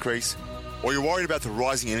price increase? Or you're worried about the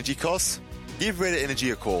rising energy costs? Give Red Energy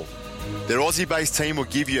a call. Their Aussie-based team will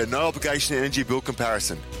give you a no-obligation energy bill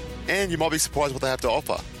comparison. And you might be surprised what they have to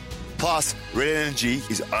offer. Plus, Red Energy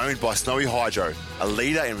is owned by Snowy Hydro, a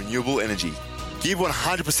leader in renewable energy. Give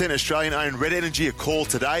 100% Australian-owned Red Energy a call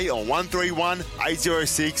today on 131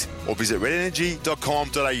 806 or visit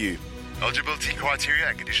redenergy.com.au. Eligibility criteria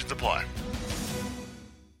and conditions apply.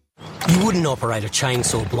 You wouldn't operate a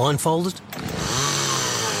chainsaw blindfolded.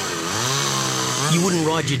 You wouldn't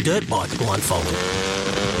ride your dirt bike blindfolded.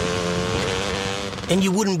 And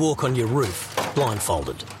you wouldn't walk on your roof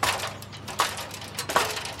blindfolded.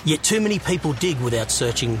 Yet too many people dig without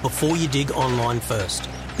searching before you dig online first.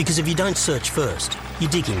 Because if you don't search first,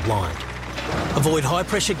 you're digging blind. Avoid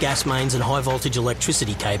high-pressure gas mains and high-voltage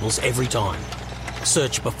electricity cables every time.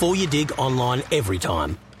 Search before you dig online every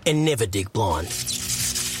time. And never dig blind.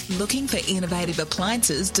 Looking for innovative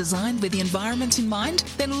appliances designed with the environment in mind?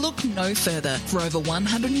 Then look no further. For over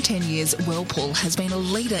 110 years, Whirlpool has been a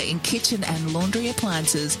leader in kitchen and laundry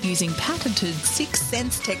appliances. Using patented 6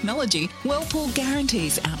 Sense technology, Whirlpool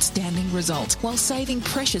guarantees outstanding results while saving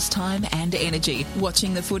precious time and energy.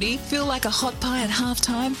 Watching the footy? Feel like a hot pie at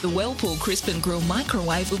halftime? The Whirlpool Crisp and Grill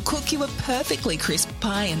microwave will cook you a perfectly crisp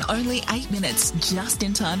pie in only 8 minutes, just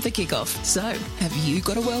in time for kickoff. So, have you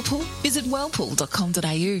got a Whirlpool? Visit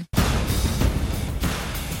whirlpool.com.au.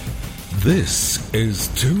 This is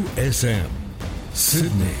 2SM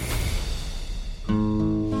Sydney.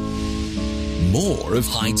 More of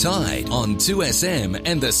High Tide on 2SM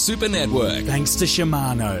and the Super Network. Thanks to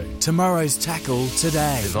Shimano. Tomorrow's tackle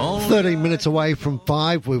today. 13 minutes away from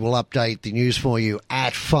 5. We will update the news for you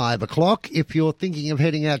at 5 o'clock. If you're thinking of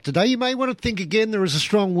heading out today, you may want to think again. There is a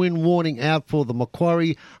strong wind warning out for the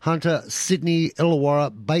Macquarie, Hunter, Sydney, Illawarra,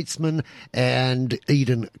 Batesman and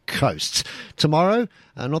Eden coasts. Tomorrow,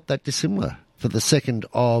 not that dissimilar. For the 2nd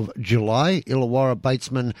of July, Illawarra,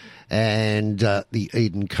 Batesman and the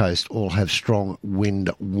Eden Coast all have strong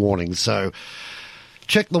wind warnings. So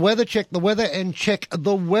check the weather, and check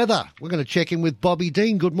the weather. We're going to check in with Bobby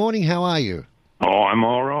Dean. Good morning. How are you? Oh, I'm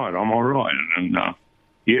all right. And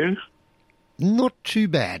you? Not too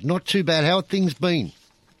bad. How have things been?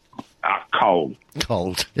 Cold.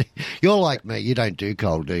 Cold. You're like me. You don't do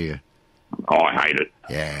cold, do you? Oh, I hate it.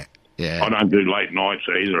 Yeah. I don't do late nights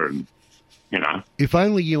either, and you know. If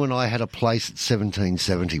only you and I had a place at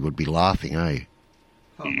 1770, would be laughing, eh?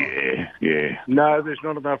 Yeah. No, there's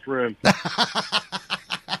not enough room.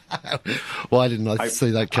 Why didn't I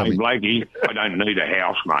see that coming? Hey, Blakey, I don't need a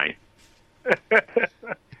house, mate.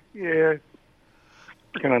 Yeah,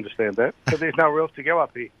 I can understand that. But there's nowhere else to go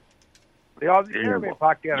up here. The Caravan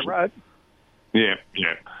Park down the road. Yeah.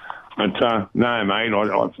 But, no, mate,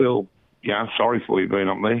 I feel, sorry for you being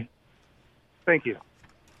up there. Thank you.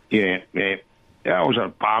 Yeah. It was a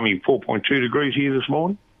balmy 4.2 degrees here this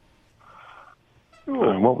morning.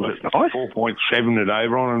 Ooh, what was it? Nice. 4.7 today,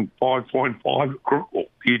 Ron, and 5.5 at Crookle.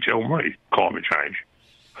 You tell me. Climate change.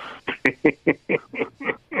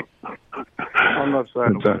 I'm not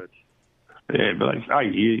saying words. Yeah, but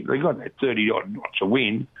they got that 30-odd knots of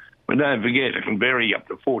wind, but don't forget it can vary up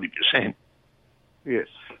to 40%. Yes.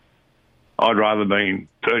 I'd rather be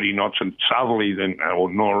 30 knots in southerly or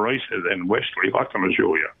nor'easter than westerly, I can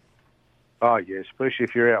assure you. Oh, yeah, especially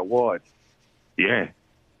if you're out wide. Yeah.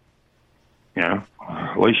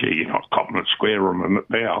 At least you're not copping it square on the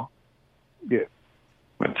bow. Yeah.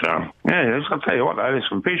 But, I'll tell you what, though, there's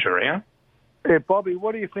some fish around. Yeah, Bobby,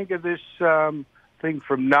 what do you think of this thing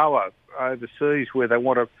from NOAA overseas where they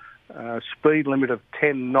want a speed limit of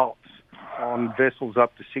 10 knots on vessels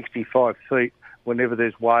up to 65 feet whenever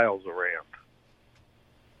there's whales around.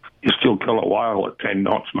 You still kill a whale at 10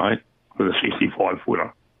 knots, mate, with a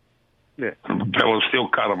 65-footer. Yeah. The propellers still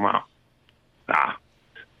cut them up. Nah.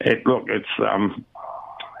 It's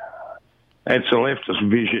a leftist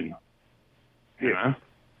vision, you know.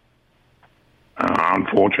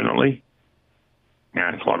 Unfortunately. You know,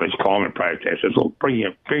 it's like these climate protesters. Look, bring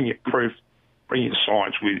your proof, bring your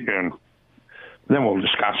science with you, and then we'll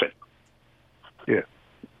discuss it. Yeah.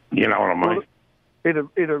 You know what I mean? Well,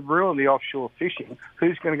 it'd ruin the offshore fishing.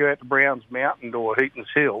 Who's going to go out to Browns Mountain or Heaton's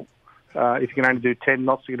Hill if you can only do 10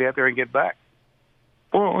 knots to get out there and get back?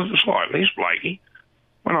 Well, it's like this, Blakey.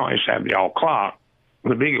 When I used to have the old Clark,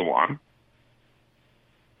 the bigger one,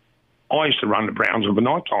 I used to run the Browns over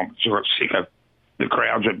night time because I got sick of the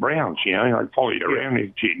crowds at Browns, you know. They'd follow you around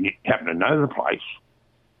if you happen to know the place.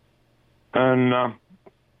 And I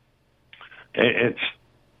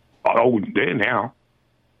wouldn't dare now.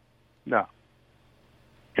 No.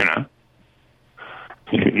 You know?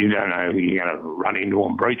 You don't know who you're going to run into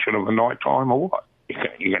on breach of the night time or what.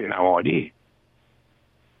 You got no idea.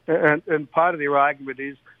 And part of their argument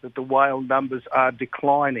is that the whale numbers are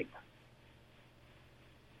declining.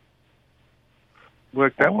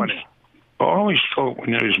 Work that one out. I always thought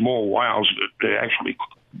when there's more whales that actually,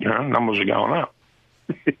 you know, numbers are going up.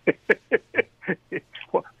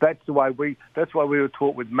 Well, that's why we were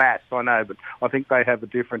taught with maths, I know, but I think they have a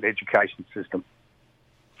different education system.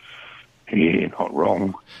 Yeah, not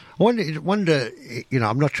wrong. I wonder, you know,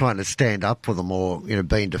 I'm not trying to stand up for them or, you know,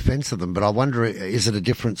 be in defence of them, but I wonder, is it a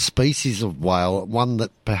different species of whale, one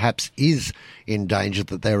that perhaps is endangered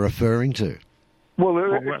that they're referring to? Well,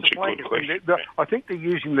 that's a good question. I think they're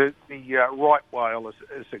using the right whale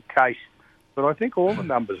as a case, but I think all the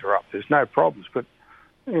numbers are up. There's no problems. But,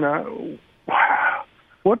 you know,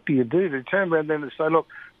 what do you do? They turn around then and say, look,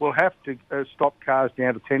 we'll have to stop cars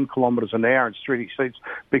down to 10 kilometres an hour in street seats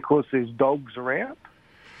because there's dogs around?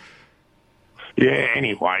 Yeah,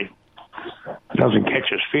 anyway, it doesn't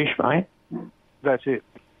catch us fish, mate. That's it.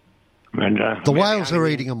 And, the whales are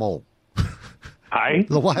eating them all. Hey?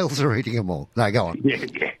 The whales are eating them all. No, go on. Yeah.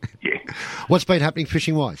 What's been happening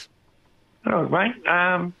fishing-wise? Oh, mate,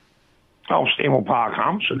 old Stanwell Park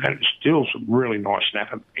humps, and there's still some really nice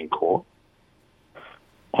snapper being caught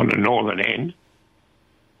on the northern end.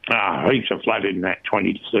 Heaps are floated in that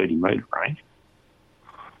 20 to 30 metre range.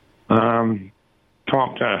 Time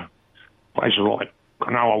to places like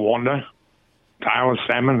Cronulla Wanda, Taylor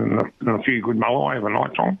salmon, and a few good mulloway over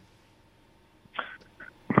night time.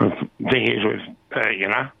 The thing is with,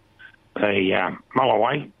 the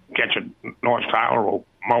mulloway, catch a nice tailor or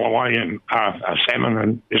mulloway and a salmon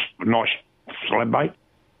and just a nice slab bait.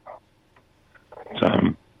 So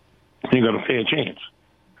you got a fair chance.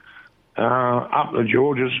 Up the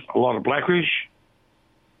Georges, a lot of blackfish.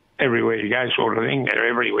 Everywhere you go sort of thing. They're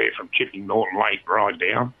everywhere from Chipping Norton Lake right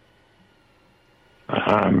down.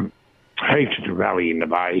 Heaps of trevally in the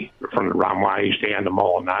bay from the runways down to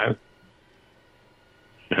Molyneux.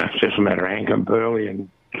 It's just a matter of anchor and pearly and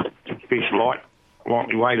fish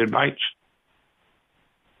lightly weighted baits.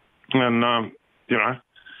 And,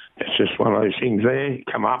 it's just one of those things there. You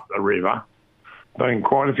come up the river. Been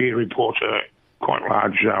quite a few reports of quite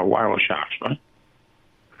large whaler sharks, mate.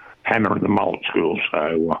 Hammer and the mullet schools.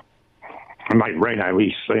 So, mate Reno,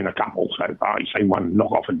 he's seen a couple so far. He's seen one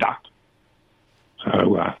knock off a duck.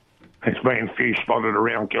 So, there's been a few spotted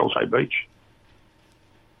around Kelso Beach.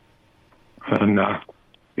 And,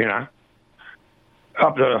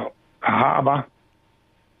 up the harbour,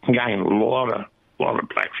 again, a lot of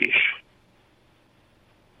blackfish.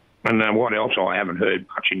 And what else I haven't heard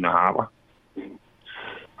much in the harbour.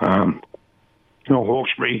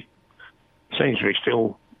 Hawkesbury seems to be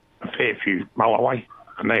still a fair few mulloway,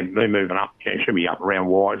 and they're moving up. Yeah, should be up around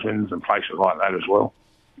Wiselands and places like that as well.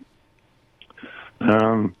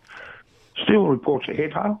 Still reports of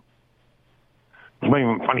headtail. It's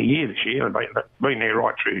been a funny year this year. They've been there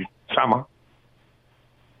right through summer.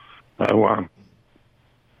 So, and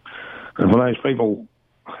for those people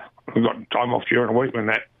who've got time off during the week when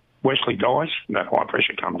that Wesley dies, and that high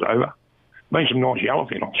pressure comes over, been some nice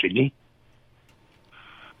yellowfin on Sydney.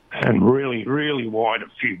 And really, really wide a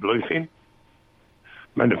few bluefin.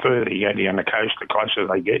 And the further you go down the coast, the closer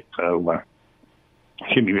they get. So,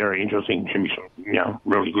 should be very interesting. Should be some,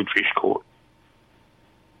 really good fish caught.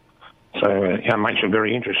 So, it makes it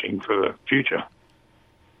very interesting for the future.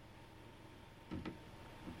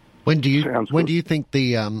 When do you think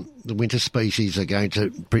the winter species are going to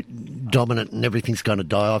be dominant and everything's going to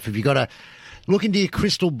die off? Have you got to look into your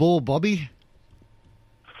crystal ball, Bobby?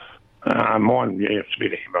 Mine, it's a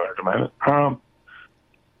bit amber at the moment.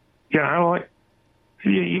 You know, like,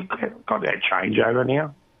 you got that changeover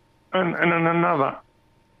now. And in another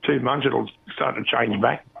 2 months, it'll start to change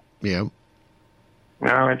back. Yeah.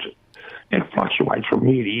 No, it fluctuates from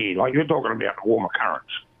year to year. Like you're talking about the warmer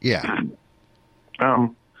currents. Yeah.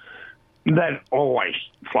 That always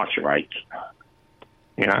fluctuates.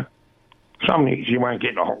 You know, some years you won't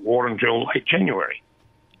get the hot water until late January.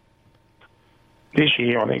 This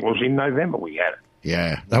year, I think it was in November we had it.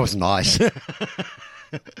 Yeah, that was nice. You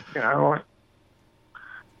know, like,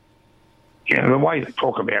 the way they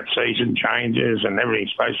talk about season changes and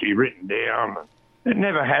everything's supposed to be written down, it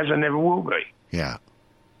never has and never will be. Yeah.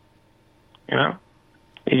 You know,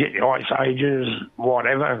 you get the ice ages,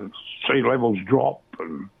 whatever, and sea levels drop,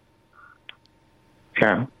 and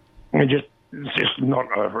it's just not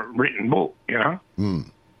a written book. You know.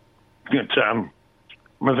 Mm. It's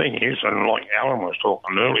the thing is, and like Alan was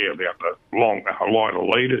talking earlier about the line of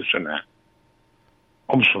leaders and that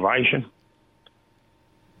observation,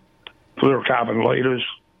 fluorocarbon leaders.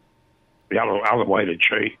 The other way to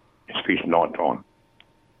cheat is fish night time.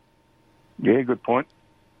 Yeah, good point.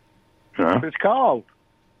 Yeah. It's cold.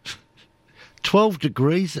 12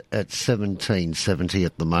 degrees at 1770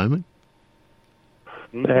 at the moment.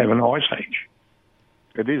 They have an ice age.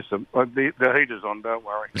 It is. The heater's on, don't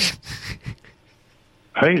worry.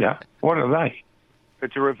 Heater? What are they?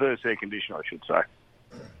 It's a reverse air conditioner, I should say.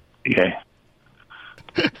 Yeah.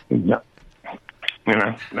 No. You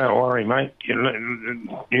know, don't worry, mate. You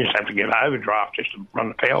just have to get overdraft just to run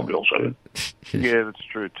the power bill soon. Yeah, that's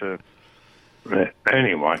true too. Yeah.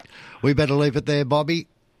 Anyway. We better leave it there, Bobby.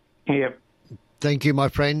 Yep. Thank you, my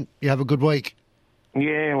friend. You have a good week.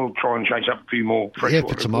 Yeah, we'll try and chase up a few more fresh for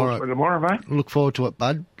water tomorrow. For tomorrow, mate. Look forward to it,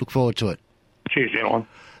 bud. Look forward to it. Cheers, gentlemen.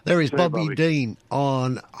 There is See you, Bobby Dean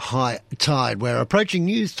on High Tide. We're approaching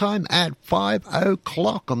news time at 5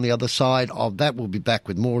 o'clock. On the other side of that, we'll be back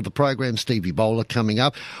with more of the program. Stevie Bowler coming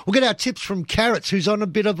up. We'll get our tips from Carrots, who's on a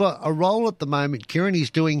bit of a roll at the moment. Kieran, he's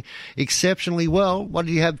doing exceptionally well. What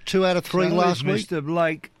did you have, 2 out of 3 last week? Mr.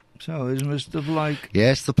 Blake. So is Mr. Blake.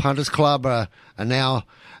 Yes, the Punters Club are now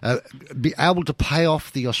be able to pay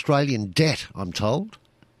off the Australian debt, I'm told,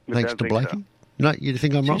 thanks to Blakey. So. No, you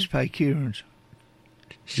think I'm wrong? Just pay Kieran's.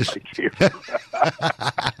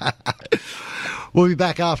 We'll be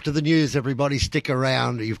back after the news, everybody. Stick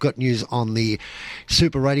around. You've got news on the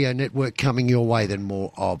Super Radio Network coming your way, then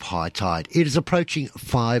more of High Tide. It is approaching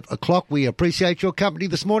 5 o'clock. We appreciate your company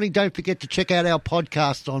this morning. Don't forget to check out our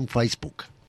podcast on Facebook.